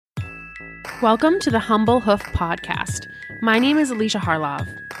Welcome to the Humble Hoof Podcast. My name is Alicia Harlov.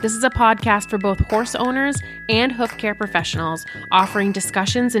 This is a podcast for both horse owners and hoof care professionals, offering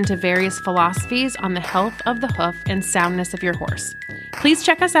discussions into various philosophies on the health of the hoof and soundness of your horse. Please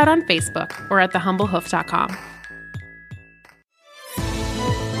check us out on Facebook or at thehumblehoof.com.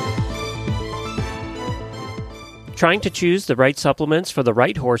 Trying to choose the right supplements for the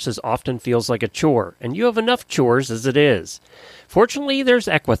right horses often feels like a chore, and you have enough chores as it is. Fortunately, there's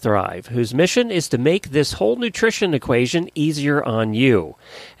Equithrive, whose mission is to make this whole nutrition equation easier on you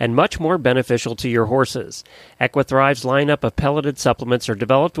and much more beneficial to your horses. Equithrive's lineup of pelleted supplements are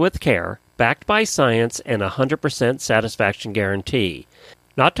developed with care, backed by science, and a 100% satisfaction guarantee.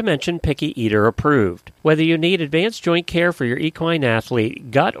 Not to mention picky eater approved. Whether you need advanced joint care for your equine athlete,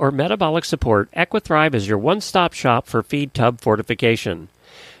 gut, or metabolic support, Equithrive is your one-stop shop for feed tub fortification.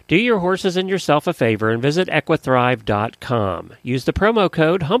 Do your horses and yourself a favor and visit Equithrive.com. Use the promo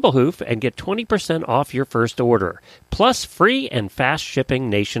code HumbleHoof and get 20% off your first order, plus free and fast shipping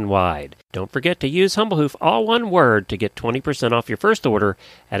nationwide. Don't forget to use HumbleHoof, all one word, to get 20% off your first order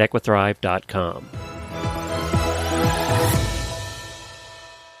at Equithrive.com.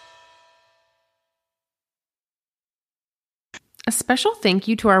 A special thank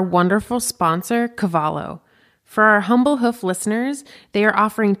you to our wonderful sponsor, Cavallo. For our Humble Hoof listeners, they are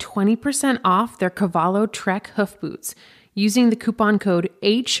offering 20% off their Cavallo Trek hoof boots using the coupon code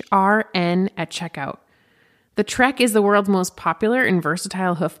HRN at checkout. The Trek is the world's most popular and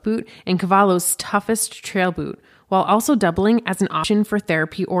versatile hoof boot and Cavallo's toughest trail boot, while also doubling as an option for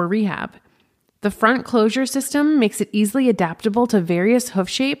therapy or rehab. The front closure system makes it easily adaptable to various hoof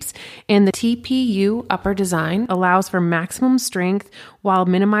shapes, and the TPU upper design allows for maximum strength while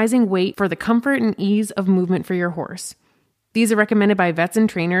minimizing weight for the comfort and ease of movement for your horse. These are recommended by vets and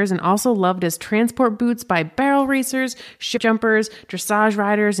trainers and also loved as transport boots by barrel racers, ship jumpers, dressage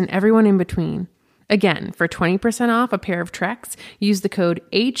riders, and everyone in between. Again, for 20% off a pair of Treks, use the code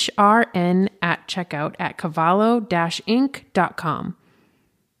HRN at checkout at cavallo-inc.com.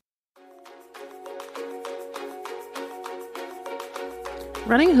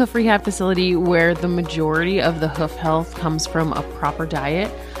 Running a hoof rehab facility where the majority of the hoof health comes from a proper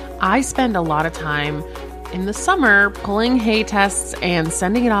diet, I spend a lot of time in the summer pulling hay tests and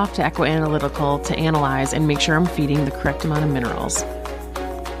sending it off to Equithrive to analyze and make sure I'm feeding the correct amount of minerals.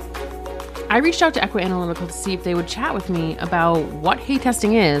 I reached out to Equithrive to see if they would chat with me about what hay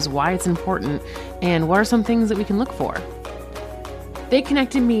testing is, why it's important, and what are some things that we can look for. They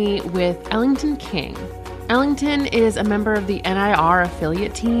connected me with Ellington King. Ellington is a member of the NIR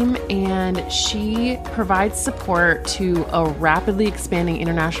affiliate team, and she provides support to a rapidly expanding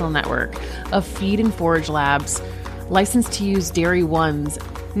international network of feed and forage labs licensed to use Dairy One's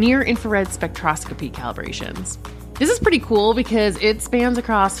near-infrared spectroscopy calibrations. This is pretty cool because it spans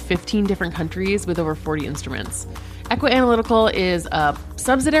across 15 different countries with over 40 instruments. Equithrive is a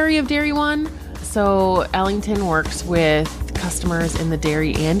subsidiary of Dairy One, so Ellington works with customers in the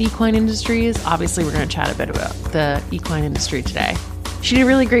dairy and equine industries. Obviously, we're going to chat a bit about the equine industry today. She did a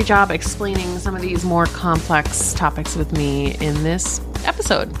really great job explaining some of these more complex topics with me in this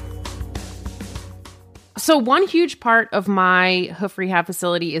episode. So one huge part of my hoof rehab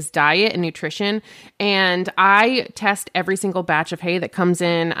facility is diet and nutrition, and I test every single batch of hay that comes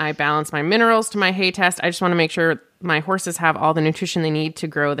in. I balance my minerals to my hay test. I just want to make sure my horses have all the nutrition they need to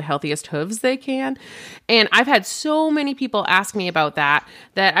grow the healthiest hooves they can. And I've had so many people ask me about that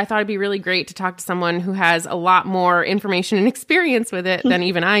I thought it'd be really great to talk to someone who has a lot more information and experience with it than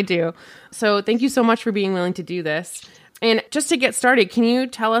even I do. So thank you so much for being willing to do this. And just to get started, can you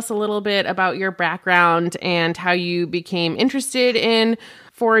tell us a little bit about your background and how you became interested in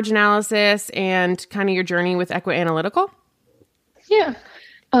forage analysis and kind of your journey with Equithrive? Yeah.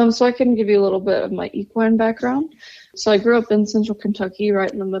 So I can give you a little bit of my equine background. So I grew up in central Kentucky,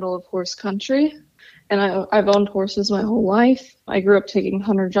 right in the middle of horse country. And I've owned horses my whole life. I grew up taking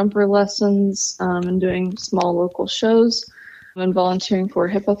hunter jumper lessons and doing small local shows and volunteering for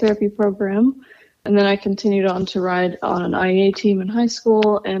a hippotherapy program. And then I continued on to ride on an IEA team in high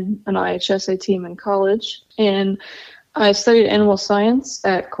school and an IHSA team in college. And I studied animal science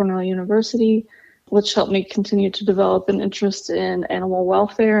at Cornell University, which helped me continue to develop an interest in animal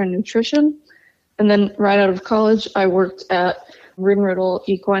welfare and nutrition. And then right out of college, I worked at Riddle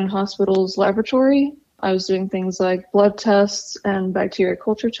Equine Hospital's laboratory. I was doing things like blood tests and bacteria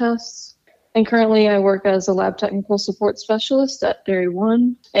culture tests. And currently I work as a lab technical support specialist at Dairy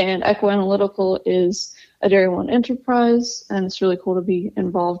One, and Equithrive is a Dairy One enterprise, and it's really cool to be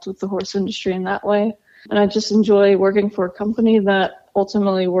involved with the horse industry in that way. And I just enjoy working for a company that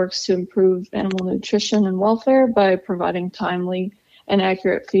ultimately works to improve animal nutrition and welfare by providing timely and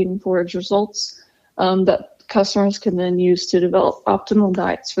accurate feed and forage results that customers can then use to develop optimal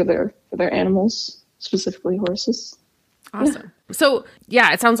diets for their animals, specifically horses. Awesome. Yeah. So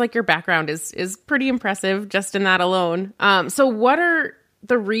yeah, it sounds like your background is pretty impressive just in that alone. So what are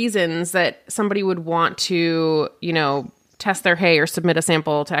the reasons that somebody would want to, test their hay or submit a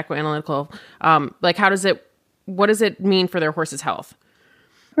sample to Equithrive? What does it mean for their horse's health?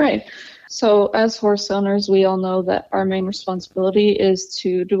 Right. So as horse owners, we all know that our main responsibility is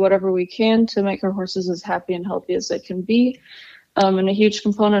to do whatever we can to make our horses as happy and healthy as they can be. And a huge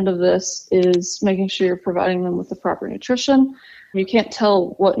component of this is making sure you're providing them with the proper nutrition. You can't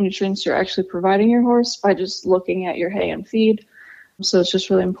tell what nutrients you're actually providing your horse by just looking at your hay and feed. So it's just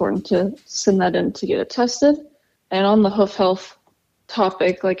really important to send that in to get it tested. And on the hoof health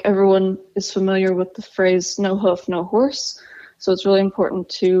topic, like everyone is familiar with the phrase no hoof, no horse. So it's really important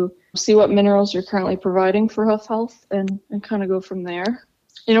to see what minerals you're currently providing for hoof health and kind of go from there.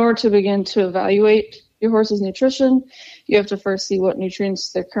 In order to begin to evaluate your horse's nutrition, you have to first see what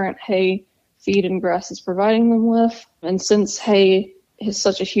nutrients their current hay, feed, and grass is providing them with. And since hay is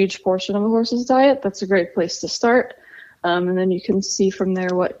such a huge portion of a horse's diet, that's a great place to start. And then you can see from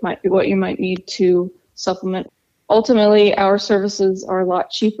there what you might need to supplement. Ultimately, our services are a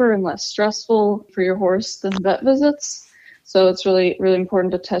lot cheaper and less stressful for your horse than vet visits. So it's really, really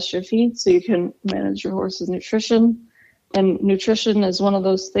important to test your feed so you can manage your horse's nutrition. And nutrition is one of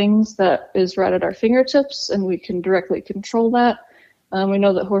those things that is right at our fingertips, and we can directly control that. We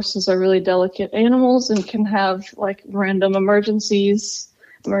know that horses are really delicate animals and can have like random emergency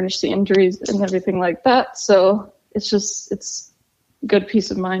injuries and everything like that. So it's good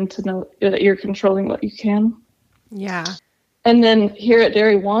peace of mind to know that you're controlling what you can. Yeah. And then here at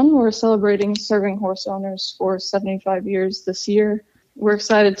Dairy One, we're celebrating serving horse owners for 75 years this year. We're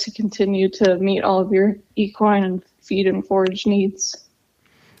excited to continue to meet all of your equine and feed and forage needs.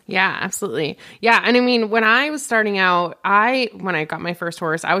 Yeah, absolutely. Yeah. And I mean, when I was starting out, when I got my first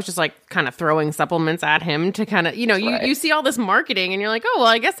horse, I was just like kind of throwing supplements at him to kind of, you see all this marketing and you're like, oh, well,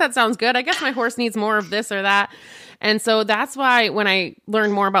 I guess that sounds good. I guess my horse needs more of this or that. And so that's why when I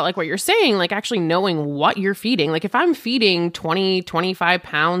learned more about like what you're saying, like actually knowing what you're feeding, like if I'm feeding 20, 25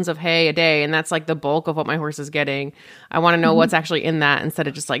 pounds of hay a day, and that's like the bulk of what my horse is getting, I want to know what's actually in that instead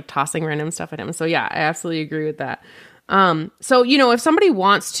of just like tossing random stuff at him. So yeah, I absolutely agree with that. So, if somebody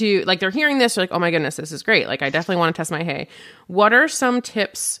wants to, like, they're hearing this, they're like, oh my goodness, this is great. Like, I definitely want to test my hay. What are some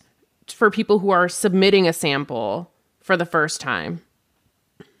tips for people who are submitting a sample for the first time?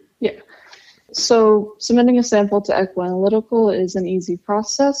 Yeah. So submitting a sample to Equanalytical is an easy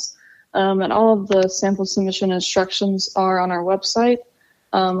process. And all of the sample submission instructions are on our website,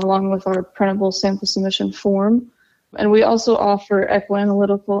 along with our printable sample submission form. And we also offer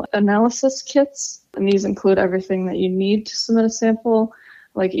Equanalytical analysis kits. And these include everything that you need to submit a sample,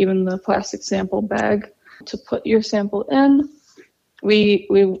 like even the plastic sample bag to put your sample in. We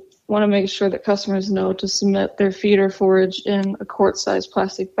want to make sure that customers know to submit their feed or forage in a quart-sized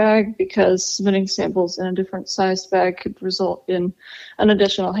plastic bag, because submitting samples in a different sized bag could result in an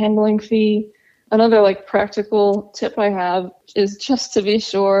additional handling fee. Another practical tip I have is just to be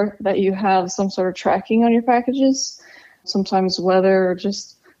sure that you have some sort of tracking on your packages. Sometimes weather or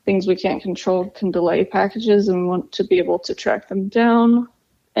just things we can't control can delay packages, and we want to be able to track them down.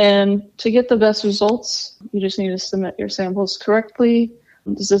 And to get the best results, you just need to submit your samples correctly.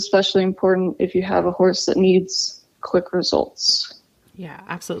 This is especially important if you have a horse that needs quick results. Yeah,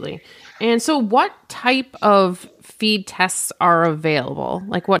 absolutely. And so what type of feed tests are available?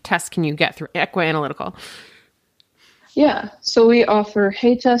 Like what tests can you get through Equanalytical? Yeah, so we offer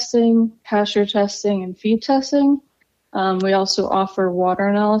hay testing, pasture testing, and feed testing. We also offer water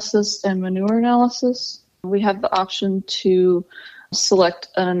analysis and manure analysis. We have the option to select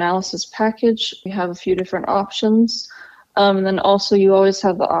an analysis package. We have a few different options. And then also you always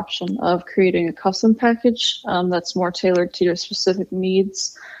have the option of creating a custom package that's more tailored to your specific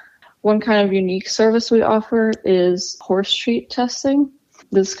needs. One kind of unique service we offer is horse treat testing.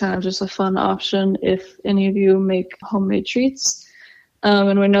 This is kind of just a fun option if any of you make homemade treats.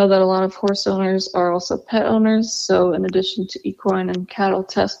 And we know that a lot of horse owners are also pet owners. So in addition to equine and cattle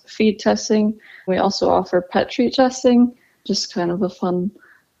feed testing, we also offer pet treat testing, just kind of a fun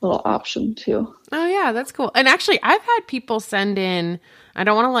little option too. Oh yeah, that's cool. And actually I've had people send in, I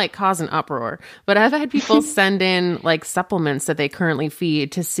don't want to cause an uproar, but I've had people send in supplements that they currently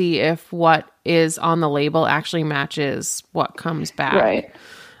feed to see if what is on the label actually matches what comes back. Right.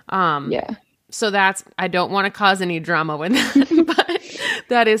 Yeah. So I don't want to cause any drama with that, but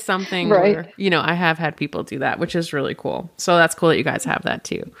that is something where, I have had people do that, which is really cool. So that's cool that you guys have that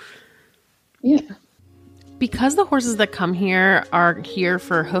too. Yeah. Because the horses that come here are here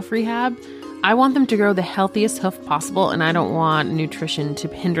for hoof rehab, I want them to grow the healthiest hoof possible, and I don't want nutrition to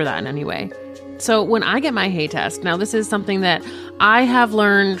hinder that in any way. So when I get my hay test, now this is something that I have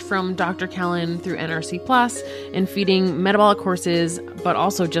learned from Dr. Kellen through NRC Plus and feeding metabolic horses, but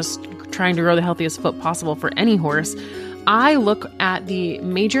also just trying to grow the healthiest foot possible for any horse. I look at the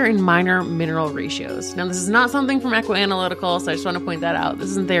major and minor mineral ratios. Now, this is not something from Equanalytical, so I just want to point that out.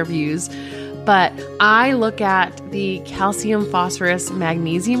 This isn't their views. But I look at the calcium, phosphorus,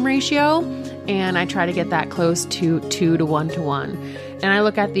 magnesium ratio, and I try to get that close to 2 to 1 to 1. And I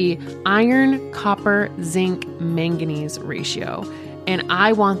look at the iron, copper, zinc, manganese ratio. And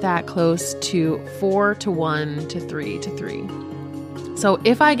I want that close to 4 to 1 to 3 to 3. So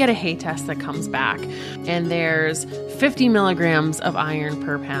if I get a hay test that comes back and there's 50 milligrams of iron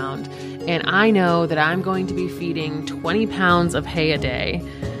per pound, and I know that I'm going to be feeding 20 pounds of hay a day,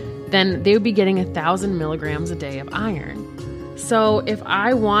 then they would be getting 1,000 milligrams a day of iron. So if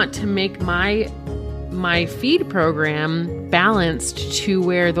I want to make my feed program balanced to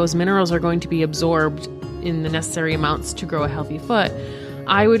where those minerals are going to be absorbed in the necessary amounts to grow a healthy foot,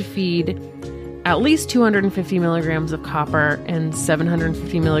 I would feed at least 250 milligrams of copper and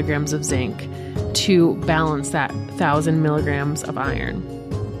 750 milligrams of zinc to balance that 1,000 milligrams of iron.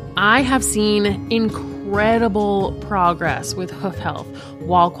 I have seen incredible progress with hoof health,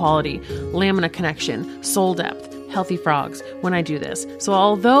 wall quality, lamina connection, sole depth, healthy frogs when I do this. So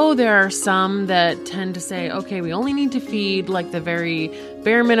although there are some that tend to say, okay, we only need to feed like the very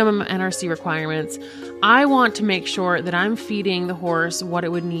bare minimum NRC requirements, I want to make sure that I'm feeding the horse what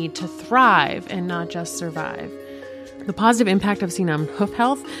it would need to thrive and not just survive. The positive impact I've seen on hoof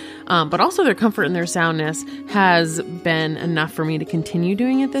health, but also their comfort and their soundness has been enough for me to continue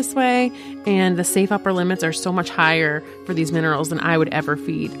doing it this way. And the safe upper limits are so much higher for these minerals than I would ever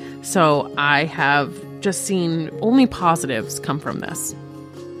feed. So I have just seen only positives come from this.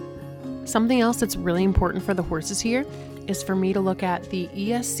 Something else that's really important for the horses here is for me to look at the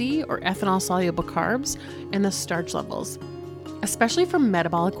ESC or ethanol soluble carbs and the starch levels. Especially for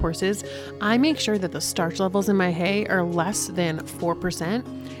metabolic horses, I make sure that the starch levels in my hay are less than 4%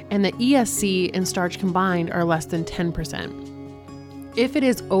 and the ESC and starch combined are less than 10%. If it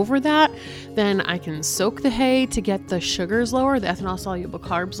is over that, then I can soak the hay to get the sugars lower, the ethanol soluble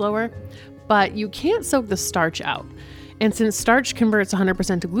carbs lower, but you can't soak the starch out. And since starch converts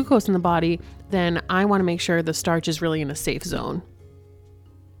 100% to glucose in the body, then I want to make sure the starch is really in a safe zone.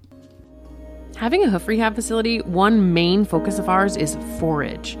 Having a hoof rehab facility, one main focus of ours is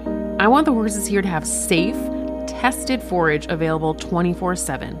forage. I want the horses here to have safe, tested forage available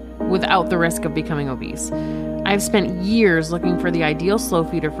 24/7 without the risk of becoming obese. I've spent years looking for the ideal slow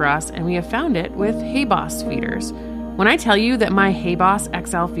feeder for us, and we have found it with Hay Boss feeders. When I tell you that my Hay Boss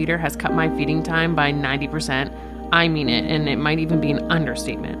XL feeder has cut my feeding time by 90%, I mean it, and it might even be an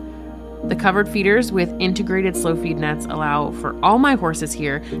understatement. The covered feeders with integrated slow feed nets allow for all my horses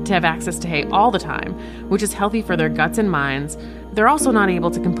here to have access to hay all the time, which is healthy for their guts and minds. They're also not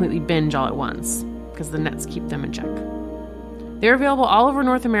able to completely binge all at once because the nets keep them in check. They're available all over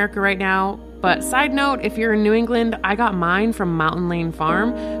North America right now, but side note, if you're in New England, I got mine from Mountain Lane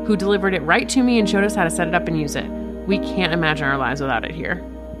Farm, who delivered it right to me and showed us how to set it up and use it. We can't imagine our lives without it here.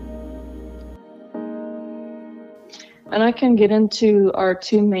 And I can get into our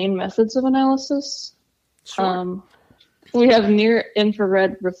two main methods of analysis. Sure. We have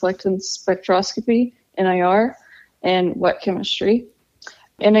near-infrared reflectance spectroscopy, NIR, and wet chemistry.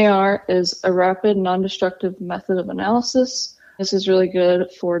 NIR is a rapid, non-destructive method of analysis. This is really good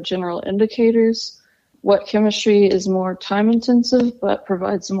for general indicators. Wet chemistry is more time-intensive, but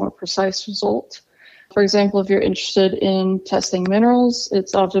provides a more precise result. For example, if you're interested in testing minerals,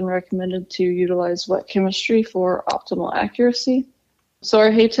 it's often recommended to utilize wet chemistry for optimal accuracy. So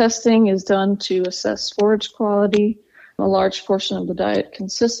our hay testing is done to assess forage quality. A large portion of the diet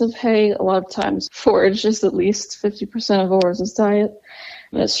consists of hay. A lot of times forage is at least 50% of a horse's diet.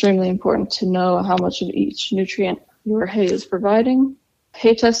 And it's extremely important to know how much of each nutrient your hay is providing.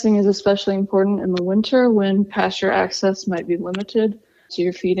 Hay testing is especially important in the winter when pasture access might be limited, so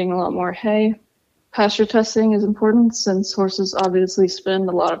you're feeding a lot more hay. Pasture testing is important since horses obviously spend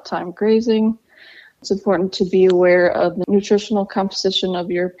a lot of time grazing. It's important to be aware of the nutritional composition of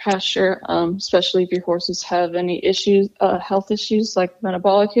your pasture, especially if your horses have any issues, health issues like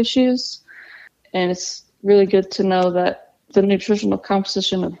metabolic issues. And it's really good to know that the nutritional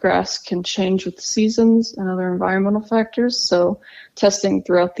composition of grass can change with the seasons and other environmental factors. So testing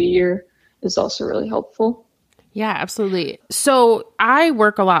throughout the year is also really helpful. Yeah, absolutely. So I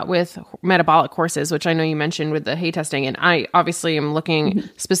work a lot with metabolic horses, which I know you mentioned with the hay testing. And I obviously am looking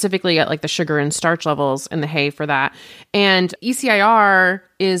specifically at like the sugar and starch levels in the hay for that. And ECIR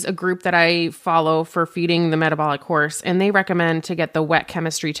is a group that I follow for feeding the metabolic horse. And they recommend to get the wet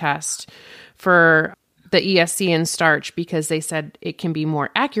chemistry test for the ESC and starch because they said it can be more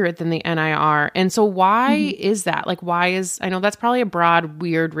accurate than the NIR. And so why is that? Like, I know that's probably a broad,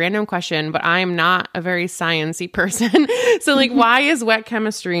 weird, random question, but I'm not a very sciencey person. So like, why is wet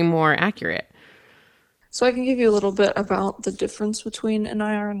chemistry more accurate? So I can give you a little bit about the difference between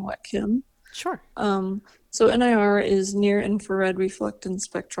NIR and wet chem. Sure. So NIR is near infrared reflectance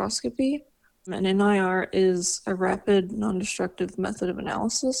spectroscopy, and NIR is a rapid, non-destructive method of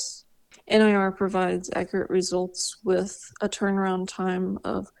analysis. NIR provides accurate results with a turnaround time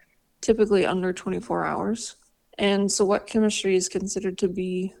of typically under 24 hours. And so wet chemistry is considered to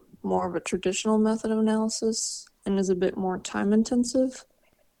be more of a traditional method of analysis and is a bit more time intensive.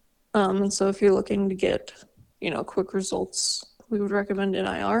 And so if you're looking to get, quick results, we would recommend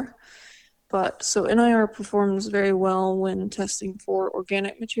NIR. But so NIR performs very well when testing for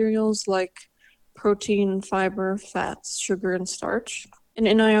organic materials like protein, fiber, fats, sugar, and starch. And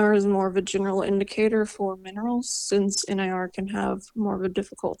NIR is more of a general indicator for minerals, since NIR can have more of a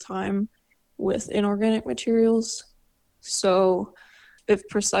difficult time with inorganic materials. So if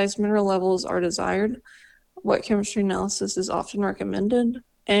precise mineral levels are desired, wet chemistry analysis is often recommended.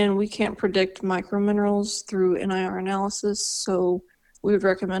 And we can't predict microminerals through NIR analysis, so we would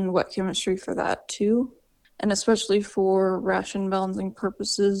recommend wet chemistry for that too. And especially for ration balancing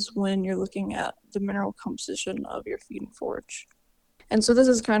purposes when you're looking at the mineral composition of your feed and forage. And so this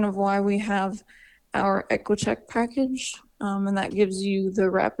is kind of why we have our Equithrive package, and that gives you the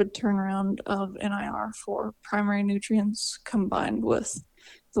rapid turnaround of NIR for primary nutrients combined with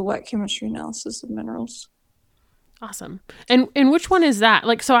the wet chemistry analysis of minerals. Awesome. And which one is that?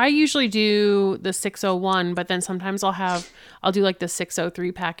 Like, so I usually do the 601, but then sometimes I'll do like the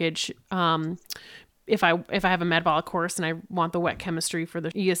 603 package. If I have a metabolic course and I want the wet chemistry for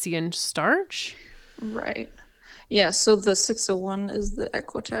the ESC and starch. Right. Yeah, so the 601 is the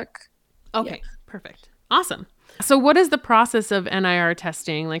Equithrive. Okay, yeah. Perfect. Awesome. So what is the process of NIR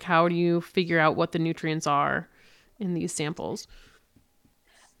testing? Like, how do you figure out what the nutrients are in these samples?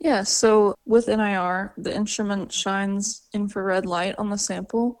 Yeah, so with NIR, the instrument shines infrared light on the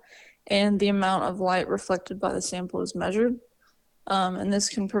sample, and the amount of light reflected by the sample is measured. And this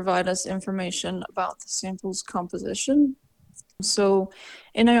can provide us information about the sample's composition. So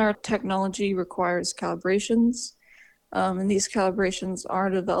NIR technology requires calibrations, and these calibrations are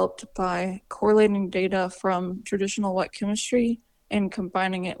developed by correlating data from traditional wet chemistry and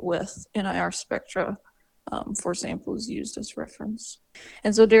combining it with NIR spectra for samples used as reference.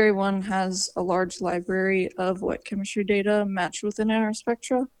 And so Dairy One has a large library of wet chemistry data matched with NIR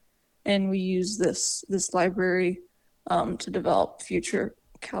spectra, and we use this library to develop future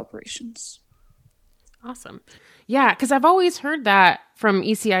calibrations. Awesome. Yeah, because I've always heard that from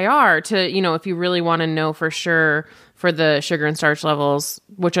ECIR to, if you really want to know for sure for the sugar and starch levels,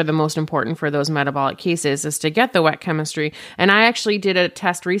 which are the most important for those metabolic cases, is to get the wet chemistry. And I actually did a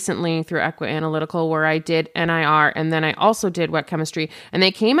test recently through Equi-Analytical where I did NIR and then I also did wet chemistry, and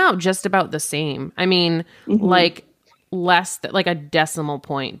they came out just about the same. I mean, like less like a decimal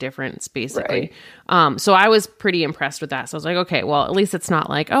point difference basically. Right. So I was pretty impressed with that. So I was like, okay, well, at least it's not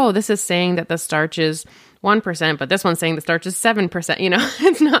like, oh, this is saying that the starch is 1%, but this one's saying the starch is 7%.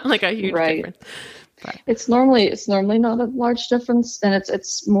 It's not like a huge difference. But it's normally not a large difference, and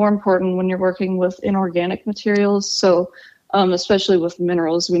it's more important when you're working with inorganic materials. So especially with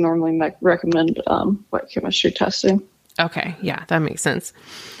minerals, we normally recommend wet chemistry testing. Okay, yeah, that makes sense.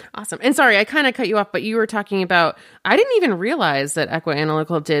 Awesome. And sorry, I kind of cut you off, but you were talking about, I didn't even realize that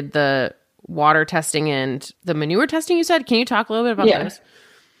Equi-Analytical did the water testing and the manure testing, you said. Can you talk a little bit about those?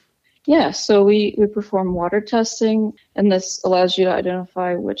 Yeah, so we perform water testing, and this allows you to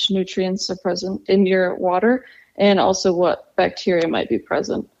identify which nutrients are present in your water and also what bacteria might be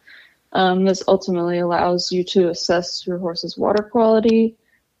present. This ultimately allows you to assess your horse's water quality.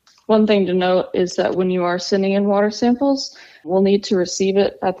 One thing to note is that when you are sending in water samples, we'll need to receive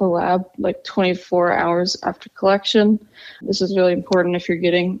it at the lab like 24 hours after collection. This is really important if you're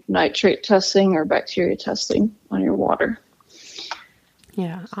getting nitrate testing or bacteria testing on your water.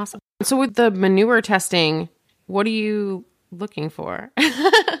 Yeah, awesome. So with the manure testing, what are you looking for?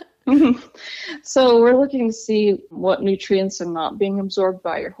 So we're looking to see what nutrients are not being absorbed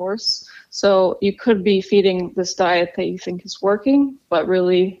by your horse. So you could be feeding this diet that you think is working, but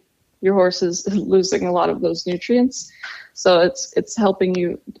really your horse is losing a lot of those nutrients. So it's helping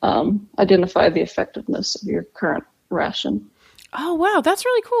you identify the effectiveness of your current ration. Oh, wow. That's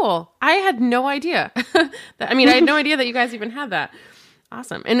really cool. I had no idea. I had no idea that you guys even had that.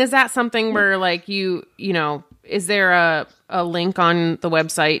 Awesome. And is that something where like is there a link on the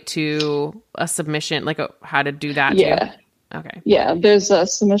website to a submission, like how to do that Yeah. too? Okay. Yeah, there's a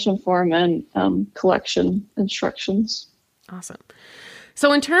submission form and collection instructions. Awesome.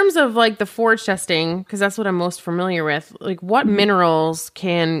 So in terms of like the forage testing, because that's what I'm most familiar with, like what minerals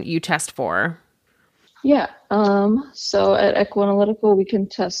can you test for? Yeah. So at Equanalytical,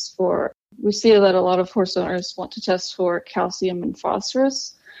 we see that a lot of horse owners want to test for calcium and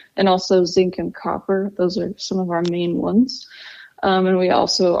phosphorus, and also zinc and copper. Those are some of our main ones. And we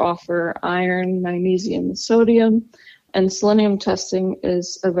also offer iron, magnesium, and sodium. And selenium testing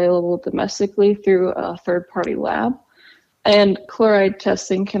is available domestically through a third-party lab. And chloride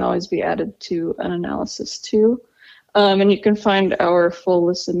testing can always be added to an analysis too. And you can find our full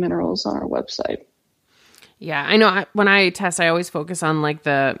list of minerals on our website. Yeah, I know when I test, I always focus on like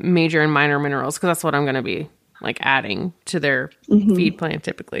the major and minor minerals because that's what I'm going to be like adding to their feed plan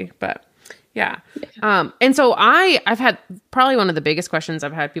typically. But yeah. And so I've had probably one of the biggest questions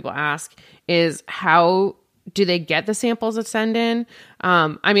I've had people ask is how do they get the samples that send in?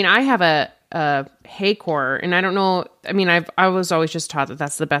 I have a hay core and I don't know. I was always just taught that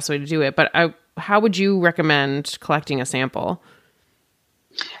that's the best way to do it. But how would you recommend collecting a sample?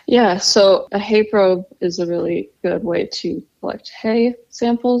 Yeah, so a hay probe is a really good way to collect hay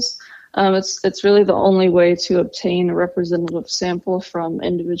samples. It's really the only way to obtain a representative sample from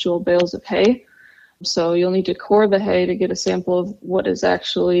individual bales of hay. So you'll need to core the hay to get a sample of what is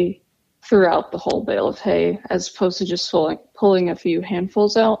actually throughout the whole bale of hay, as opposed to just pulling a few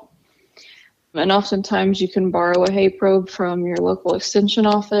handfuls out. And oftentimes you can borrow a hay probe from your local extension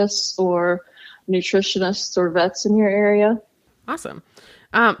office or nutritionists or vets in your area. Awesome.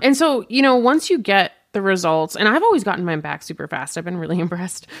 And so, once you get the results, and I've always gotten mine back super fast. I've been really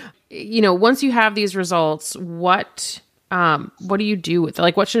impressed. Once you have these results, what do you do with,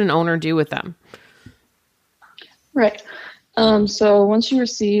 like, what should an owner do with them? Right. So once you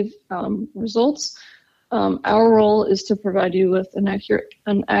receive results, our role is to provide you with an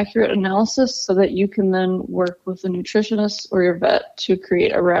accurate analysis so that you can then work with a nutritionist or your vet to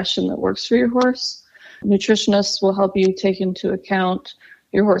create a ration that works for your horse. Nutritionists will help you take into account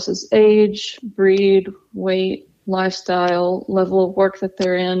your horse's age, breed, weight, lifestyle, level of work that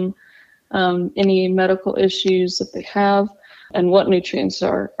they're in, any medical issues that they have, and what nutrients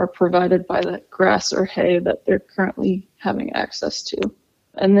are provided by the grass or hay that they're currently having access to.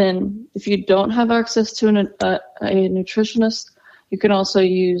 And then if you don't have access to a nutritionist, you can also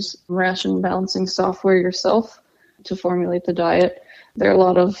use ration balancing software yourself to formulate the diet. There are a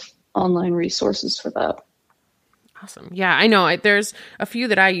lot of online resources for that. Awesome. Yeah, I know. There's a few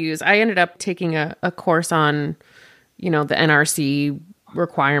that I use. I ended up taking a course on, the NRC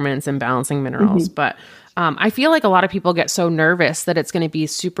requirements and balancing minerals. But I feel like a lot of people get so nervous that it's going to be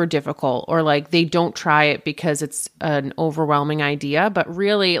super difficult, or like they don't try it because it's an overwhelming idea. But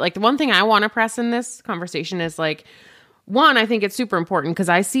really, like the one thing I want to press in this conversation is like, one, I think it's super important because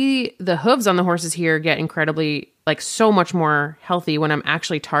I see the hooves on the horses here get incredibly, like, so much more healthy when I'm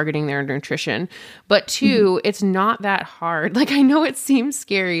actually targeting their nutrition. But two, it's not that hard. Like, I know it seems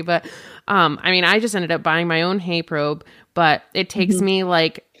scary, but I just ended up buying my own hay probe, but it takes me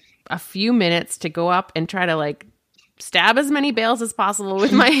like a few minutes to go up and try to like stab as many bales as possible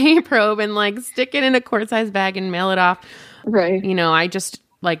with my hay probe and like stick it in a quart-sized bag and mail it off. Right. I just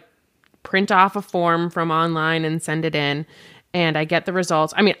like print off a form from online and send it in, and I get the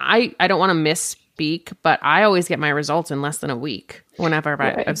results. I don't want to misspeak, but I always get my results in less than a week whenever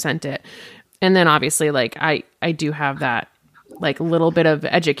I've sent it. And then obviously like I do have that like little bit of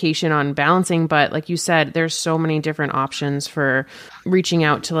education on balancing, but like you said, there's so many different options for reaching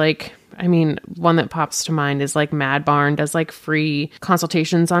out to like, one that pops to mind is like Mad Barn does like free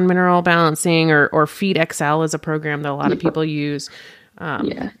consultations on mineral balancing, or Feed XL is a program that a lot of people use.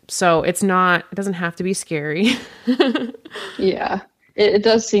 So it doesn't have to be scary. Yeah, it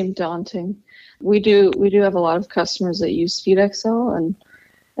does seem daunting. We do have a lot of customers that use Feed XL,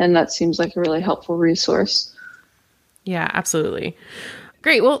 and that seems like a really helpful resource. Yeah, absolutely.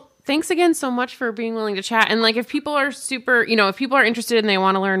 Great. Well, thanks again so much for being willing to chat. And like, if people are if people are interested and they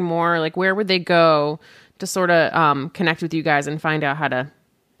want to learn more, like where would they go to sort of connect with you guys and find out how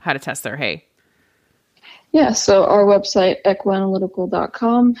to test their hay? Yeah, so our website,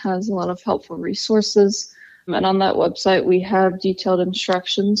 equanalytical.com, has a lot of helpful resources. And on that website, we have detailed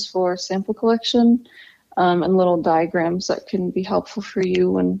instructions for sample collection and little diagrams that can be helpful for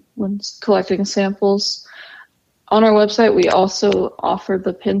you when collecting samples. On our website, we also offer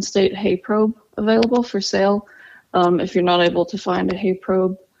the Penn State hay probe available for sale. If you're not able to find a hay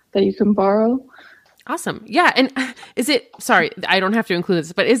probe that you can borrow. Awesome. Yeah. And is it, sorry, I don't have to include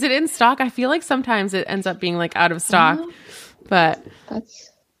this, but is it in stock? I feel like sometimes it ends up being like out of stock, but that's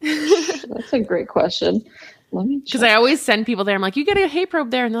a great question. Let me check. Because I always send people there. I'm like, you get a hay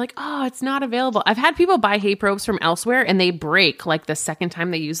probe there. And they're like, oh, it's not available. I've had people buy hay probes from elsewhere and they break like the second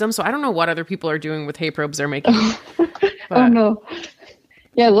time they use them. So I don't know what other people are doing with hay probes they're making. Oh, no.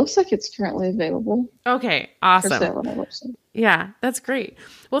 Yeah, it looks like it's currently available. Okay, awesome. For sale on our website. Yeah, that's great.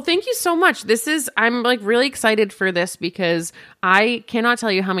 Well, thank you so much. I'm like really excited for this because I cannot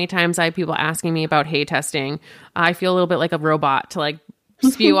tell you how many times I have people asking me about hay testing. I feel a little bit like a robot to like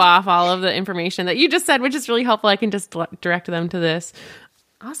spew off all of the information that you just said, which is really helpful. I can just direct them to this.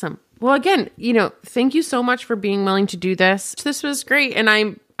 Awesome. Well, again, thank you so much for being willing to do this. This was great. And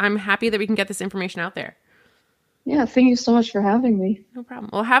I'm happy that we can get this information out there. Yeah, thank you so much for having me. No problem.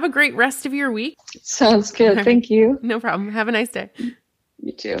 Well, have a great rest of your week. Sounds good. Thank you. No problem. Have a nice day.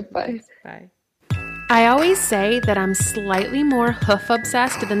 You too. Bye. Bye. I always say that I'm slightly more hoof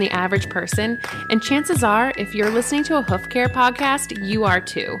obsessed than the average person, and chances are, if you're listening to a hoof care podcast, you are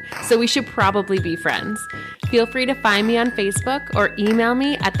too. So we should probably be friends. Feel free to find me on Facebook or email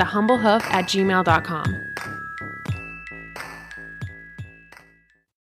me at thehumblehoof@gmail.com.